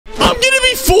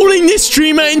this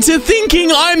streamer into thinking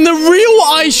I'm the real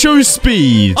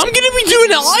iShowSpeed. I'm gonna be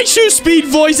doing an iShowSpeed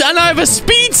voice, and I have a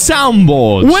Speed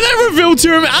soundboard. When I reveal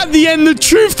to him at the end the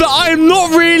truth that I am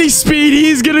not really Speed, he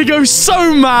is gonna go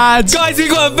so mad. Guys, we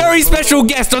got a very special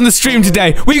guest on the stream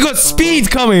today. We got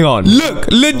Speed coming on. Look,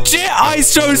 legit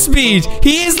iShowSpeed.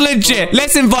 He is legit.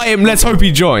 Let's invite him. Let's hope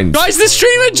he joins. Guys, the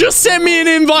streamer just sent me an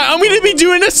invite. I'm gonna be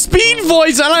doing a Speed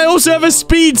voice, and I also have a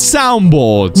Speed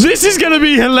soundboard. This is gonna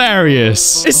be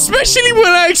hilarious, especially when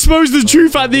I expose the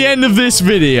truth at the end of this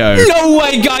video. No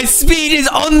way, guys. Speed is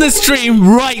on the stream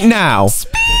right now.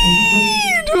 Speed!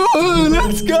 Oh,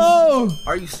 let's go.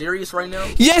 Are you serious right now?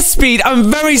 Yes, Speed. I'm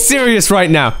very serious right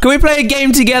now. Can we play a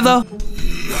game together?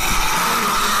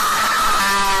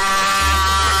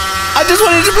 I just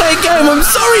wanted to play a game. I'm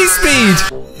sorry,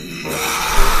 Speed.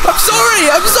 I'm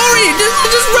sorry.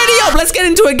 Just ready up. Let's get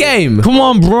into a game. Come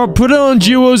on, bro. Put it on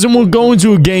duos and we'll go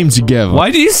into a game together.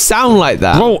 Why do you sound like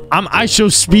that? Bro, I'm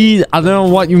iShowSpeed. I don't know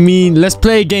what you mean. Let's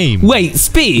play a game. Wait,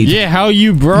 Speed? Yeah, how are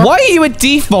you, bro? Why are you a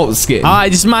default skin?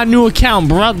 This is my new account,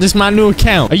 bro. This is my new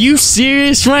account. Are you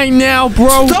serious right now,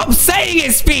 bro? Stop saying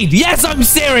it, Speed. Yes, I'm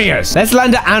serious. Let's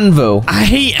land at Anvil. I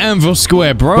hate Anvil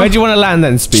Square, bro. Where do you want to land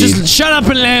then, Speed? Just shut up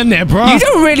and land there, bro. You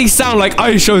don't really sound like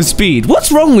iShowSpeed.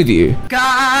 What's wrong with you?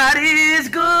 God is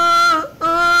good.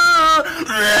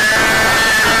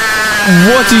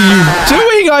 What are you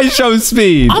doing,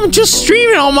 iShowSpeed? I'm just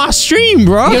streaming on my stream,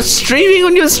 bro. You're streaming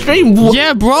on your stream?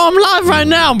 Yeah, bro. I'm live right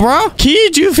now, bro. Key,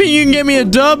 do you think you can get me a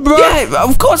dub, bro? Yeah,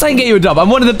 of course I can get you a dub. I'm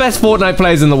one of the best Fortnite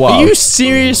players in the world. Are you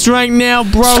serious right now,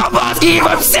 bro? Stop asking if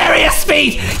I'm serious,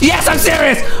 Speed. Yes, I'm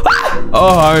serious. Ah!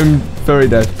 Oh, I'm very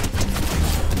dead.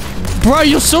 Bro,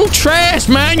 you're so trash,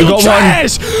 man. You're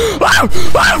trash.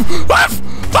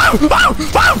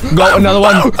 Got another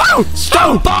one.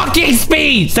 Stop barking,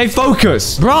 Speed. Stay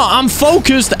focused. Bro, I'm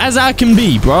focused as I can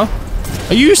be, bro.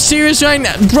 Are you serious right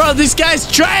now? Bro, this guy's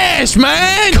trash,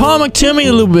 man. Karma, tell me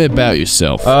a little bit about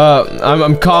yourself.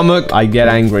 I'm Karma. I get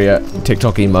angry at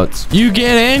TikTok emotes. You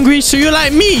get angry? So you're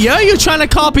like me, yeah? You're trying to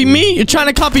copy me? You're trying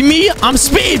to copy me? I'm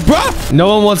Speed, bro. No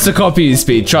one wants to copy you,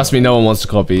 Speed. Trust me, no one wants to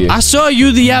copy you. I saw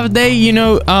you the other day, you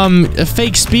know, a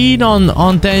fake Speed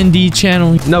on Dan D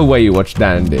channel. No way you watch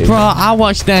Dan D. Bro, I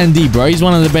watch Dan D, bro. He's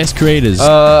one of the best creators.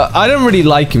 I don't really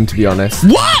like him, to be honest.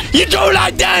 What? You don't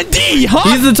like Dan D, huh?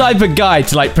 He's the type of guy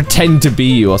to, like, pretend to be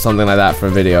you or something like that for a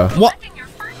video. What?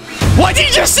 What did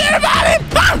you just say about him?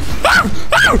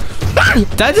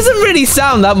 That doesn't really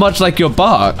sound that much like your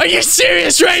bark. Are you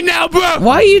serious right now, bro?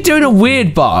 Why are you doing a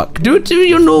weird bark? Do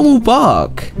your normal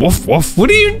bark. Woof, woof. What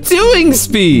are you doing,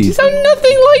 Speed? You sound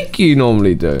nothing like you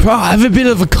normally do. Bro, I have a bit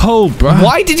of a cold, bro.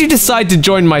 Why did you decide to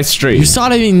join my stream? You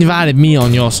started inviting me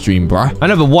on your stream, bro. I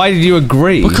know, but why did you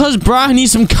agree? Because, bro, I need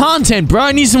some content, bro.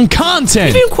 I need some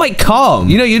content. You've been quite calm.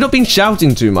 You know, you've not been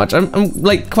shouting too much. I'm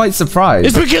like, quite surprised.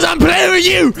 It's because I'm playing with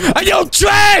you, and you're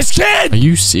trash, kid! Are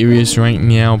you serious right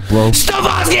now, bro? Stop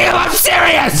asking if I'm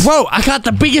serious! Bro, I got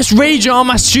the biggest rager on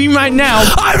my stream right now.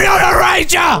 I'm not a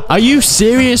rager! Are you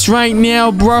serious right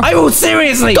now, bro? I will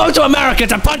seriously go to America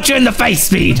to punch you in the face,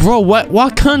 Speed. Bro,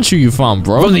 what country you from,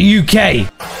 bro? From the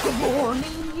UK.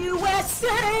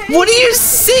 What are you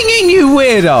singing, you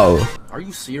weirdo? Are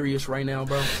you serious right now,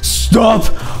 bro?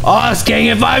 Stop asking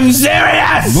if I'm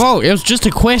serious! Bro, it was just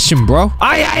a question, bro.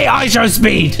 I hate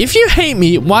iShowSpeed! If you hate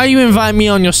me, why you invite me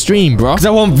on your stream, bro? Because I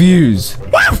want views.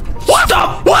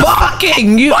 Stop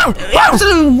barking, you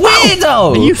absolute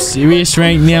weirdo! Are you serious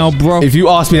right now, bro? If you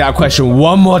ask me that question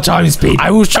one more time, Speed,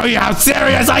 I will show you how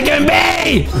serious I can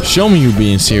be! Show me you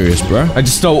being serious, bro. I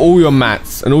just stole all your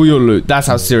mats and all your loot. That's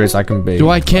how serious I can be. Do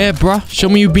I care, bro? Show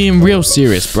me you being real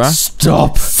serious, bro.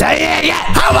 Stop saying it!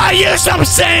 How about you stop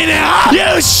saying it, huh?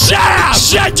 You shut up!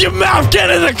 Shut your mouth! Get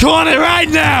in the corner right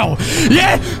now!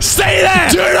 Yeah? Stay there!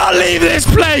 Do not leave this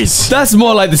place! That's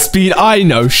more like the Speed I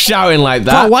know, shouting like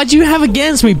that. Bro, what'd you have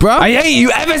against me, bro? I hate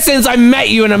you ever since I met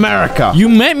you in America. You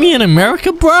met me in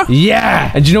America, bro?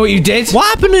 Yeah. And do you know what you did? What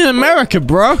happened in America,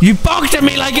 bro? You barked at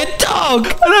me like a dog,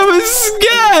 and I was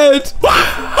scared.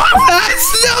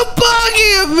 Stop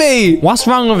barking at me. What's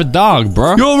wrong with a dog,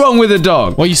 bro? You're wrong with a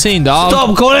dog. What you saying, dog?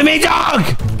 Stop calling me dog.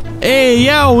 Hey,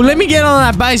 yo, let me get on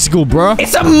that bicycle, bro.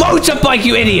 It's a motorbike,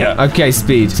 you idiot. Okay,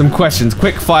 Speed. Some questions.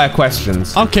 Quick fire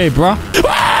questions. Okay, bro.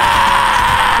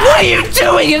 What are you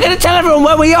doing? You're going to tell everyone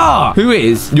where we are. Who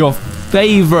is your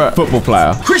favorite football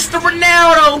player? Cristiano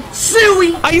Ronaldo,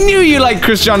 Suey. I knew you liked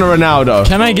Cristiano Ronaldo.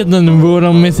 Can I get the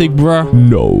Naruto mythic, bro?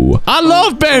 No. I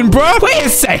love Ben, bro. Wait a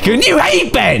second, you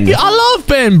hate Ben. I love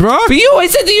Ben, bro. But you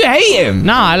always said that you hate him.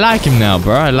 Nah, I like him now,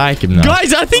 bro. I like him now.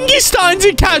 Guys, I think he's starting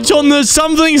to catch on that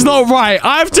something's not right.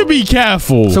 I have to be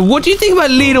careful. So what do you think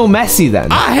about Lionel Messi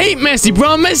then? I hate Messi,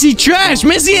 bro. Messi trash.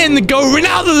 Messi ain't the GOAT.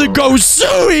 Ronaldo the GOAT.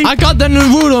 Suey. I got the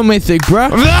Naruto mythic, bro.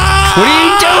 What are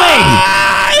you doing?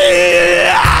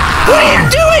 What are you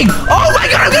doing? Oh my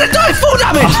god, I'm gonna die. Full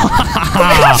damage.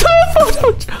 I'm gonna die. Full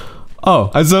damage.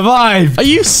 Oh, I survived. Are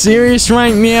you serious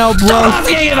right now, bro? Stop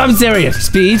asking if I'm serious.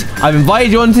 Speed, I've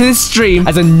invited you onto this stream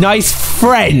as a nice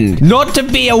friend, not to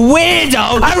be a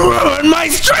weirdo and ruin my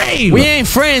stream. We ain't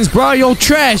friends, bro. You're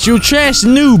trash. You're trash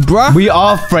noob, bro. We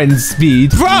are friends,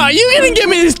 Speed. Bro, are you gonna give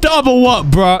me this dub or what,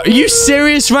 bro? Are you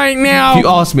serious right now? If you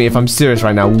ask me if I'm serious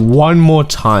right now one more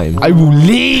time, I will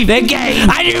leave the game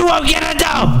and you won't get a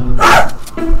dub.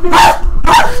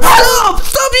 Stop!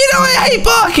 Stop! You know I hate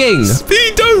barking!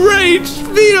 Speed, don't rage!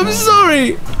 Speed, I'm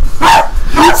sorry!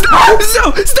 Stop! I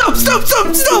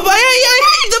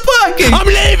hate the barking! I'm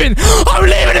leaving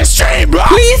the stream, bro!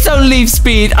 Please don't leave,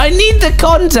 Speed! I need the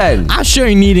content! I'm sure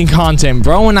you needing content,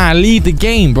 bro, when I leave the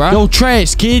game, bro. You're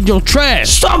trash, kid. You're trash.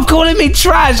 Stop calling me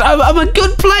trash! I'm a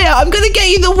good player! I'm gonna get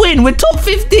you the win! We're top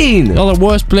 15! You're the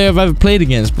worst player I've ever played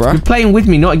against, bro. You're playing with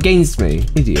me, not against me.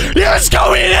 Idiot. Let's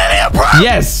go, an idiot, bro!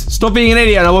 Yes! Stop being an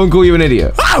idiot and I won't call you an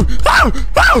idiot. Ow!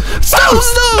 Stop!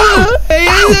 Hey,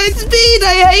 Speed,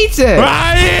 I hate it!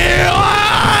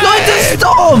 Not into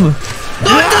storm!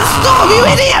 Not into storm, you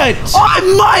idiot! Oh,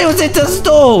 I'm miles into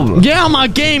storm! Get on my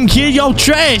game, kid. You're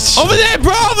trash. Over there,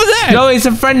 bro. Over there. No, it's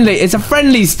a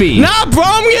friendly Speed. Nah, bro.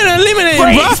 I'm gonna eliminate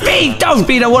him, bro. Speed, don't!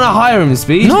 Speed, I want to hire him,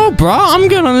 Speed. No, bro. I'm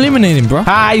gonna eliminate him, bro.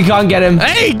 Ah, you can't get him.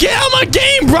 Hey, get on my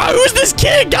game, bro. Who's this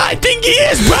kid guy think he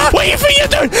is, bro? What do you think you're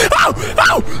doing?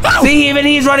 Ow! See, even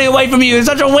he's running away from you. It's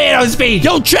such a weirdo, Speed.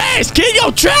 You're trash, kid.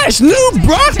 You're trash. Noob,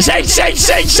 bro. Shake.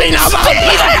 Now,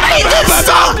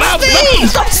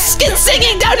 Stop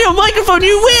singing down your microphone,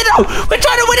 you weirdo! We're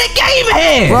trying to win a game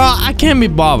here! Bro, I can't be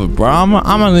bothered, bro.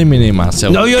 I'm eliminating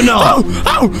myself. No, you're not.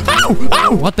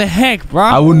 Ow! What the heck, bro?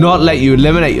 I will not let you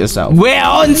eliminate yourself. We're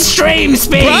on stream,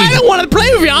 Speed! Bro, I don't want to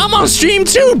play with you. I'm on stream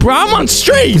too, bro. I'm on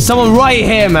stream. Someone right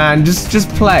here, man. Just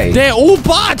play. They're all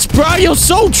bots, bro. You're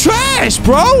so trash,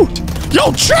 bro.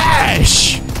 You're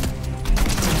trash.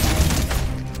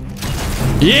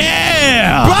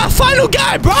 Yeah! Bro, final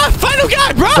guy, bro!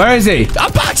 Where is he? I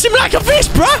box him like a fish,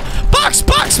 bro! Box!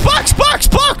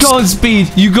 Go on,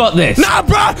 Speed. You got this. Nah,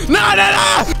 bro! No!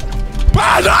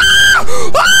 Bro, no!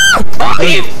 Oh,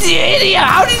 you idiot!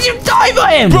 How did you die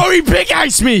by him? Bro, he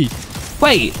pickaxed me!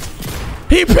 Wait.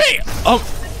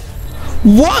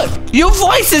 What? Your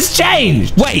voice has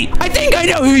changed. Wait, I think I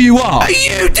know who you are. Are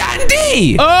you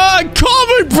Dandy?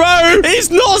 Comment, bro!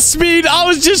 It's not Speed. I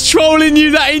was just trolling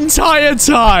you that entire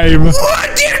time.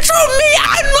 What? You trolled me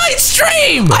and my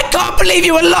stream! I can't believe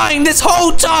you were lying this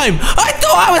whole time. I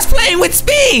thought I was playing with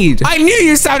Speed. I knew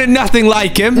you sounded nothing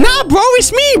like him. Nah, bro,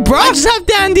 it's me, bro. I just have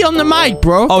Dandy on the mic,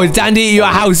 bro. Oh, it's Dandy at your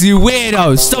house, you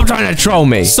weirdo. Stop trying to troll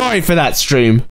me. Sorry for that, stream.